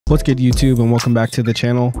What's good, YouTube, and welcome back to the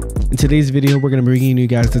channel. In today's video, we're going to be bringing you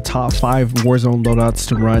guys the top 5 Warzone loadouts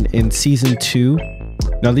to run in Season 2.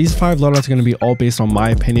 Now, these 5 loadouts are going to be all based on my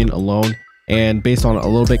opinion alone, and based on a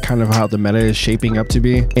little bit kind of how the meta is shaping up to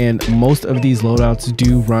be. And most of these loadouts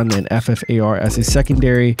do run an FFAR as a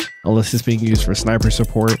secondary, unless it's being used for sniper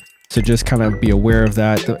support. So just kind of be aware of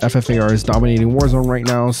that. The FFAR is dominating Warzone right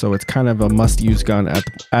now, so it's kind of a must-use gun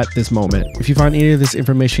at this moment. If you find any of this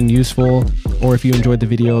information useful, or if you enjoyed the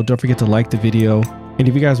video, don't forget to like the video. And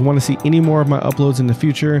if you guys want to see any more of my uploads in the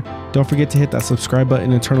future, don't forget to hit that subscribe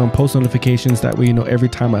button and turn on post notifications. That way you know every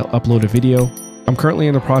time I upload a video. I'm currently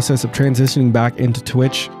in the process of transitioning back into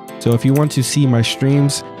Twitch, so if you want to see my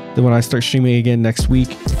streams, then when I start streaming again next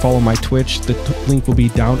week, follow my Twitch. The link will be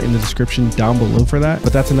down in the description down below for that.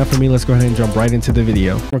 But that's enough for me. Let's go ahead and jump right into the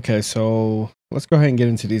video. Okay, so let's go ahead and get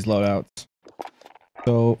into these loadouts.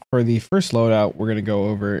 So for the first loadout we're going to go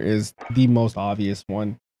over is the most obvious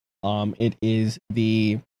one. It is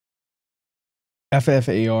the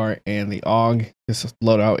FFAR and the Aug. This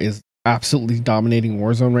loadout is absolutely dominating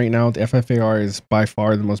Warzone right now. The FFAR is by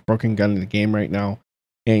far the most broken gun in the game right now.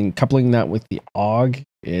 And coupling that with the Aug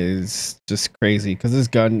is just crazy, because this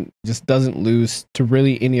gun just doesn't lose to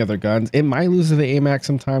really any other guns. It might lose to the Amax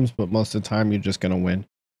sometimes, but most of the time you're just gonna win.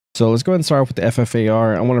 So let's go ahead and start off with the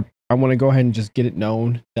FFAR. I want to go ahead and just get it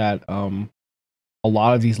known that a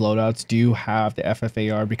lot of these loadouts do have the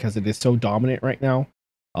FFAR because it is so dominant right now.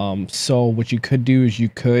 So what you could do is you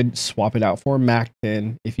could swap it out for a Mac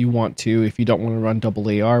 10 if you want to. If you don't want to run double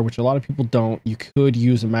AR, which a lot of people don't, you could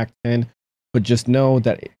use a Mac 10. But just know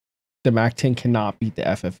that the Mac 10 cannot beat the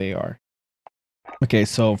FFAR. Okay,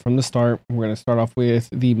 so from the start, we're going to start off with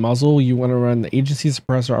the muzzle. You want to run the agency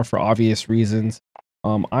suppressor for obvious reasons.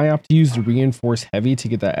 I opt to use the reinforced heavy to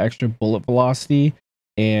get that extra bullet velocity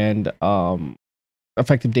and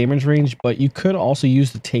effective damage range. But you could also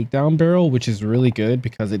use the takedown barrel, which is really good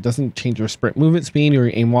because it doesn't change your sprint movement speed or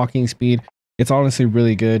your aim walking speed. It's honestly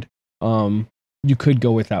really good. You could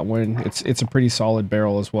go with that one. It's a pretty solid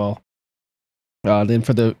barrel as well. Then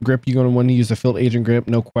for the grip, you're going to want to use the field agent grip.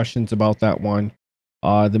 No questions about that one.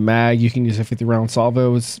 The mag, you can use a 50 round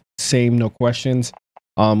salvos. Same, no questions.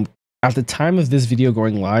 At the time of this video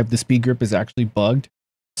going live, the speed grip is actually bugged.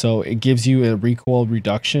 So it gives you a recoil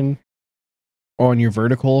reduction on your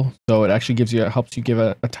vertical. So it actually helps you give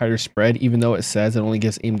a tighter spread, even though it says it only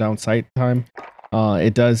gives aim down sight time.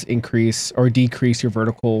 It does increase or decrease your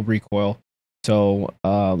vertical recoil. So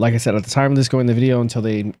like I said, at the time of this going in the video, until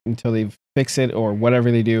they fix it or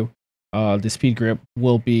whatever they do, the speed grip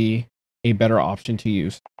will be a better option to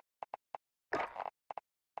use.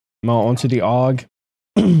 Now onto the Aug.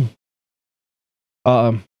 The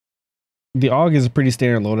Aug is a pretty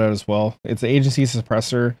standard loadout as well. It's the agency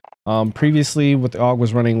suppressor. Previously what the Aug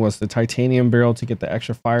was running was the titanium barrel to get the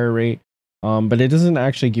extra fire rate. But it doesn't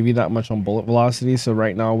actually give you that much on bullet velocity. So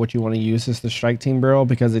right now what you want to use is the strike team barrel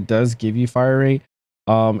because it does give you fire rate.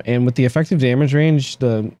 And with the effective damage range,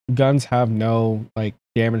 the guns have no like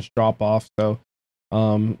damage drop off. So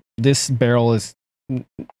this barrel is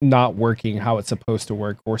not working how it's supposed to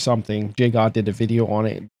work or something. JGod did a video on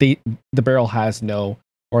it. The barrel has no,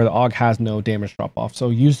 or the Aug has no damage drop off. So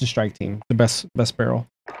use the strike team, the best barrel.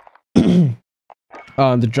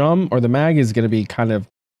 The drum or the mag is going to be kind of,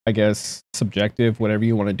 I guess, subjective, whatever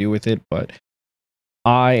you want to do with it, but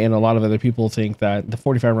I and a lot of other people think that the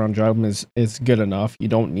 45 round drum is good enough. You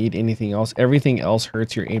don't need anything else. Everything else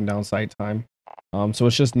hurts your aim down sight time, so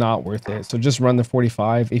it's just not worth it. So just run the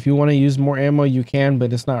 45. If you want to use more ammo, you can,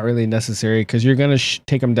 but it's not really necessary because you're gonna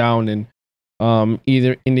take them down in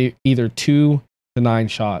either 2 to 9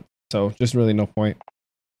 shots. So just really no point.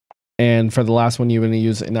 And for the last one, you're going to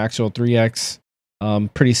use an actual 3x.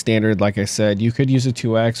 Pretty standard, like I said. You could use a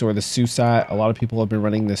 2x or the SUSAT. A lot of people have been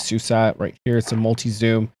running the SUSAT right here. It's a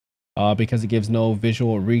multi-zoom because it gives no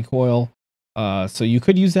visual recoil. So you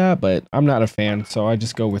could use that, but I'm not a fan, so I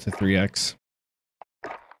just go with the 3x.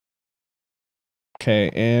 Okay,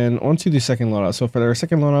 and on to the second loadout. So for our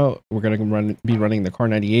second loadout, we're going to be running the Kar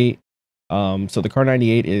 98. So the Kar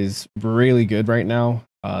 98 is really good right now.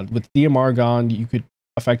 With DMR gone, you could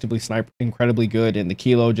effectively snipe incredibly good, and the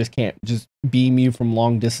Kilo can't beam you from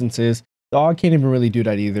long distances. The Aug can't even really do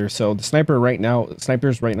that either. So the snipers right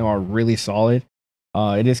now are really solid.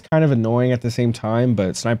 It is kind of annoying at the same time,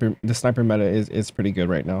 but the sniper meta is pretty good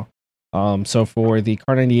right now. So for the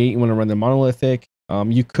Kar 98, you want to run the monolithic.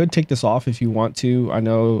 You could take this off if you want to. I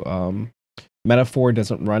know Metaphor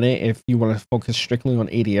doesn't run it. If you want to focus strictly on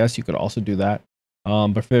ADS, you could also do that.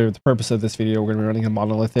 But for the purpose of this video, we're going to be running a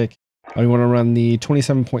monolithic. You want to run the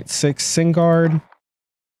 27.6 Sin Guard,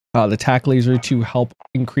 the tack laser to help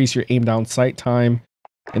increase your aim down sight time.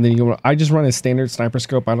 And then I just run a standard sniper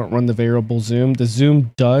scope. I don't run the variable zoom. The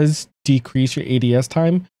zoom does decrease your ADS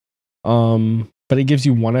time, but it gives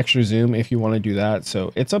you one extra zoom if you want to do that.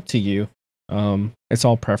 So it's up to you. It's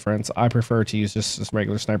all preference. I prefer to use just this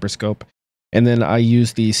regular sniper scope. And then I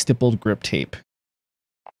use the stippled grip tape.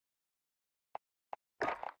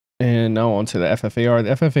 And now onto the FFAR.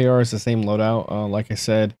 The FFAR is the same loadout, like I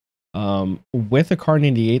said. With a Kar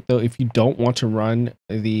 98 though, if you don't want to run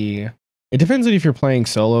it depends on if you're playing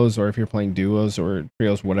solos or if you're playing duos or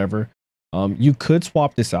trios, whatever. You could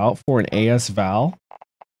swap this out for an AS Val.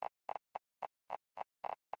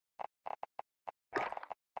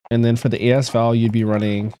 And then for the AS Val, you'd be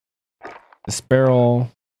running this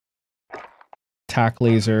barrel, tack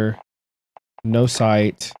laser, no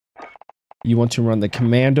sight. You want to run the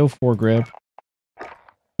Commando foregrip,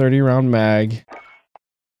 30 round mag,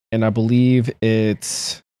 and I believe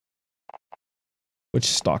it's, which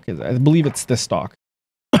stock is it? I believe it's this stock.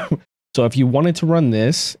 So if you wanted to run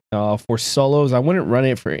this for solos, I wouldn't run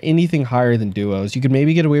it for anything higher than duos. You could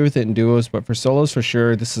maybe get away with it in duos, but for solos for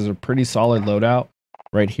sure, this is a pretty solid loadout.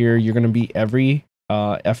 Right here, you're going to beat every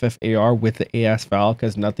FFAR with the AS Val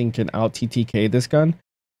because nothing can out TTK this gun.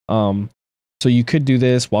 So you could do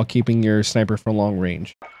this while keeping your sniper for long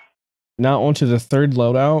range. Now onto the third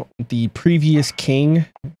loadout, the previous king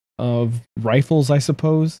of rifles, I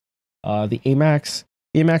suppose. The Amax.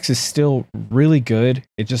 The Amax is still really good.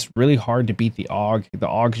 It's just really hard to beat the Aug. The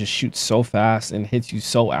Aug just shoots so fast and hits you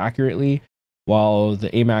so accurately, while the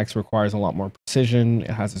Amax requires a lot more precision. It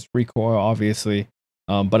has its recoil, obviously.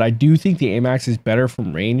 But I do think the Amax is better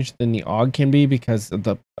from range than the Aug can be because of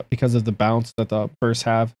the bounce that the bursts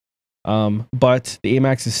have. But the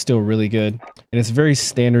Amax is still really good, and it's a very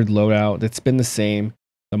standard loadout. It's been the same.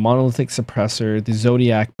 The monolithic suppressor, the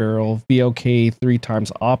Zodiac barrel, VOK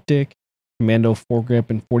 3x optic, Commando foregrip,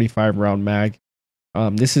 and 45 round mag.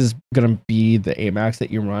 This is gonna be the Amax that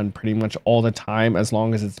you run pretty much all the time as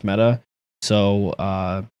long as it's meta. So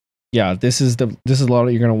yeah, this is a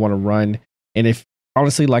loadout you're gonna want to run. And if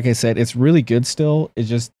honestly, like I said, it's really good still. It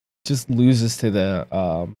just loses to the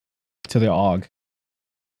Aug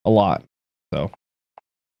a lot. So.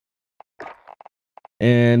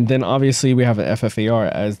 And then obviously we have the FFAR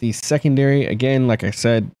as the secondary. Again, like I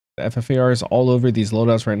said, the FFAR is all over these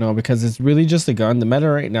loadouts right now because it's really just a gun. The meta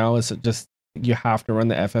right now is just you have to run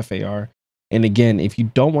the FFAR. And again, if you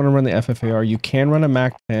don't want to run the FFAR, you can run a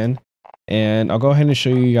Mac 10. And I'll go ahead and show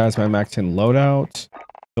you guys my Mac 10 loadout.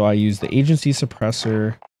 So I use the agency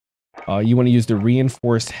suppressor. You want to use the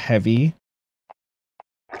reinforced heavy.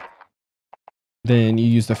 Then you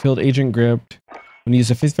use the field agent grip. I'm going to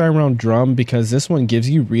use a 55 round drum because this one gives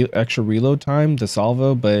you extra reload time, the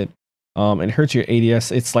salvo, but it hurts your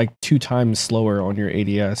ADS. It's like 2 times slower on your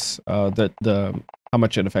ADS, how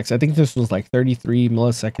much it affects. I think this was like 33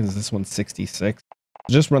 milliseconds. This one's 66.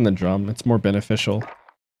 Just run the drum. It's more beneficial.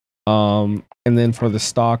 And then for the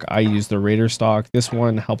stock, I use the Raider stock. This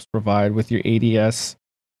one helps provide with your ADS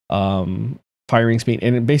firing speed.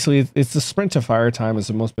 And basically, it's the sprint to fire time is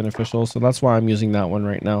the most beneficial. So that's why I'm using that one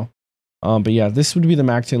right now. But yeah, this would be the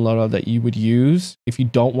Mac 10 loadout that you would use if you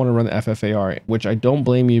don't want to run the FFAR, which I don't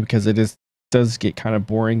blame you because it does get kind of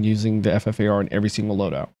boring using the FFAR in every single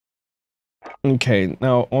loadout. Okay,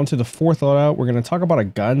 now on to the fourth loadout. We're going to talk about a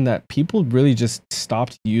gun that people really just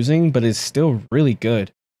stopped using, but is still really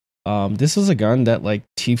good. This is a gun that like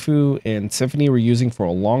Tfue and Symphony were using for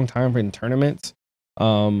a long time in tournaments.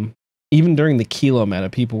 Even during the Kilo meta,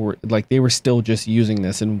 people were like, they were still just using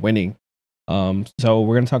this and winning. So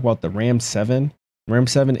we're going to talk about the Ram 7. Ram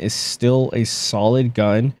 7 is still a solid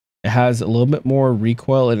gun. It has a little bit more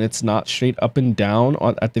recoil and it's not straight up and down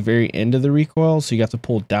at the very end of the recoil. So you have to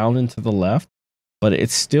pull down into the left, but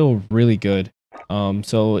it's still really good.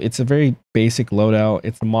 So it's a very basic loadout.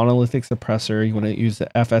 It's a monolithic suppressor. You want to use the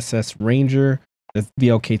FSS Ranger, the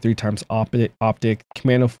VLK 3x optic,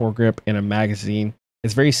 Commando foregrip, and a magazine.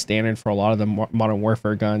 It's very standard for a lot of the modern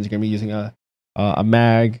warfare guns. You're going to be using a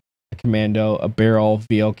mag, a Commando, a barrel,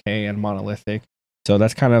 VLK, and monolithic. So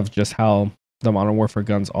that's kind of just how the modern warfare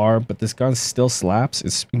guns are. But this gun still slaps.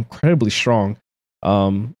 It's incredibly strong.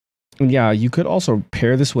 And yeah, you could also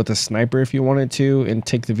pair this with a sniper if you wanted to and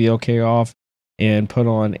take the VLK off and put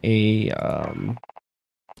on a, I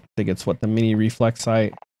think it's what, the mini reflex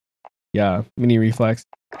sight. Yeah, mini reflex.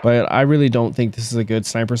 But I really don't think this is a good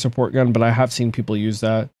sniper support gun, but I have seen people use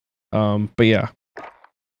that. But yeah.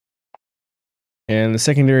 And the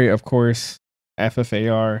secondary, of course,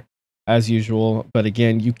 FFAR as usual. But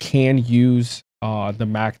again, you can use the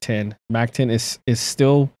Mac 10. Mac 10 is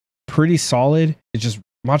still pretty solid. It's just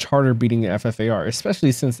much harder beating the FFAR,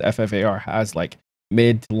 especially since the FFAR has like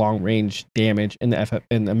mid to long range damage, and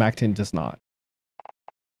the MAC-10 does not.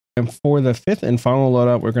 And for the fifth and final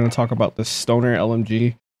loadout, we're going to talk about the Stoner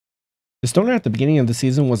LMG. The Stoner at the beginning of the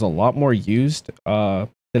season was a lot more used than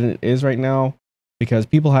it is right now, because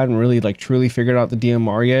people hadn't really like truly figured out the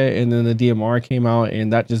DMR yet, and then the DMR came out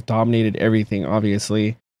and that just dominated everything,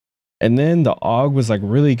 obviously. And then the AUG was like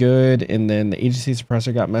really good, and then the agency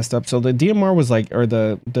suppressor got messed up. So the DMR was like, or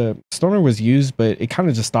the Stoner was used, but it kind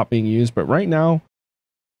of just stopped being used. But right now,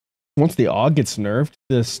 once the AUG gets nerfed,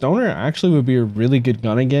 the Stoner actually would be a really good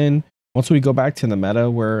gun again. Once we go back to the meta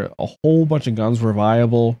where a whole bunch of guns were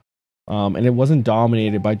viable, and it wasn't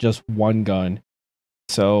dominated by just one gun.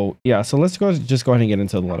 So yeah, so let's just go ahead and get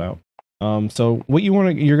into the loadout. So what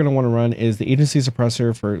you're gonna want to run is the agency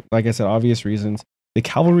suppressor for, like I said, obvious reasons. The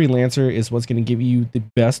Cavalry Lancer is what's going to give you the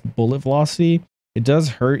best bullet velocity. It does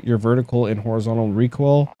hurt your vertical and horizontal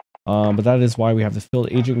recoil, but that is why we have the field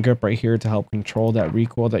agent grip right here to help control that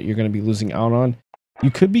recoil that you're going to be losing out on. You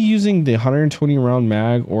could be using the 120 round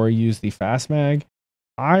mag or use the fast mag.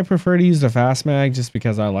 I prefer to use the fast mag just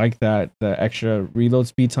because I like the extra reload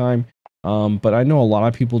speed time. But I know a lot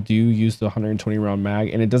of people do use the 120 round mag,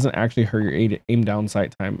 and it doesn't actually hurt your aim down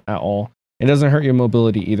sight time at all. It doesn't hurt your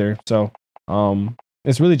mobility either. So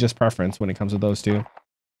it's really just preference when it comes to those two.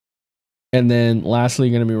 And then lastly,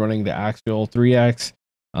 you're going to be running the Axial 3X.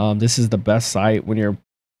 This is the best sight when you're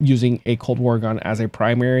using a Cold War gun as a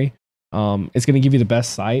primary. It's going to give you the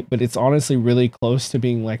best sight, but it's honestly really close to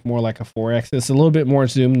being like more like a 4X. It's a little bit more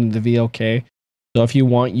zoom than the VLK. So if you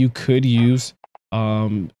want, you could use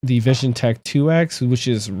the Vision Tech 2X, which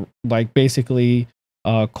is like basically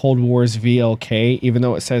Cold War's VLK, even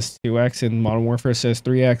though it says 2X and Modern Warfare says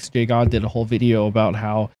 3X. JGod did a whole video about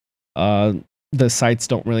how the sights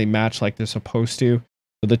don't really match like they're supposed to.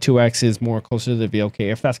 So the 2X is more closer to the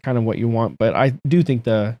VLK if that's kind of what you want. But I do think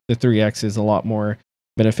the 3X is a lot more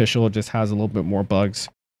beneficial. It just has a little bit more bugs.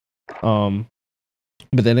 But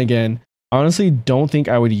then again, honestly, don't think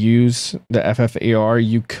I would use the FFAR.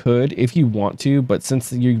 You could if you want to, but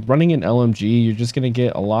since you're running an LMG, you're just going to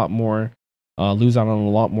get a lot more lose out on a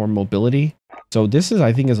lot more mobility. So this is,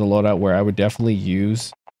 I think, is a loadout where I would definitely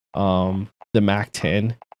use the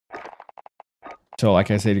MAC-10. So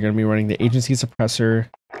like I said, you're going to be running the agency suppressor.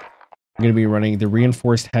 You're going to be running the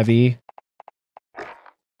reinforced heavy.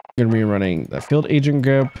 You're going to be running the field agent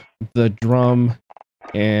grip, the drum,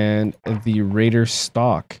 and the Raider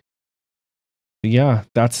stock. Yeah,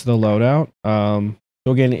 that's the loadout.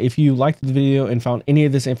 So again, if you liked the video and found any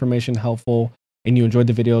of this information helpful and you enjoyed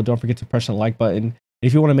the video, don't forget to press the like button.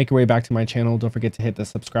 If you want to make your way back to my channel, don't forget to hit the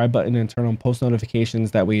subscribe button and turn on post notifications.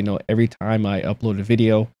 That way you know every time I upload a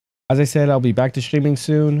video. As I said, I'll be back to streaming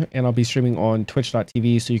soon, and I'll be streaming on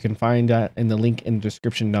twitch.tv, so you can find that in the link in the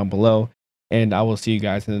description down below. And I will see you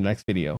guys in the next video.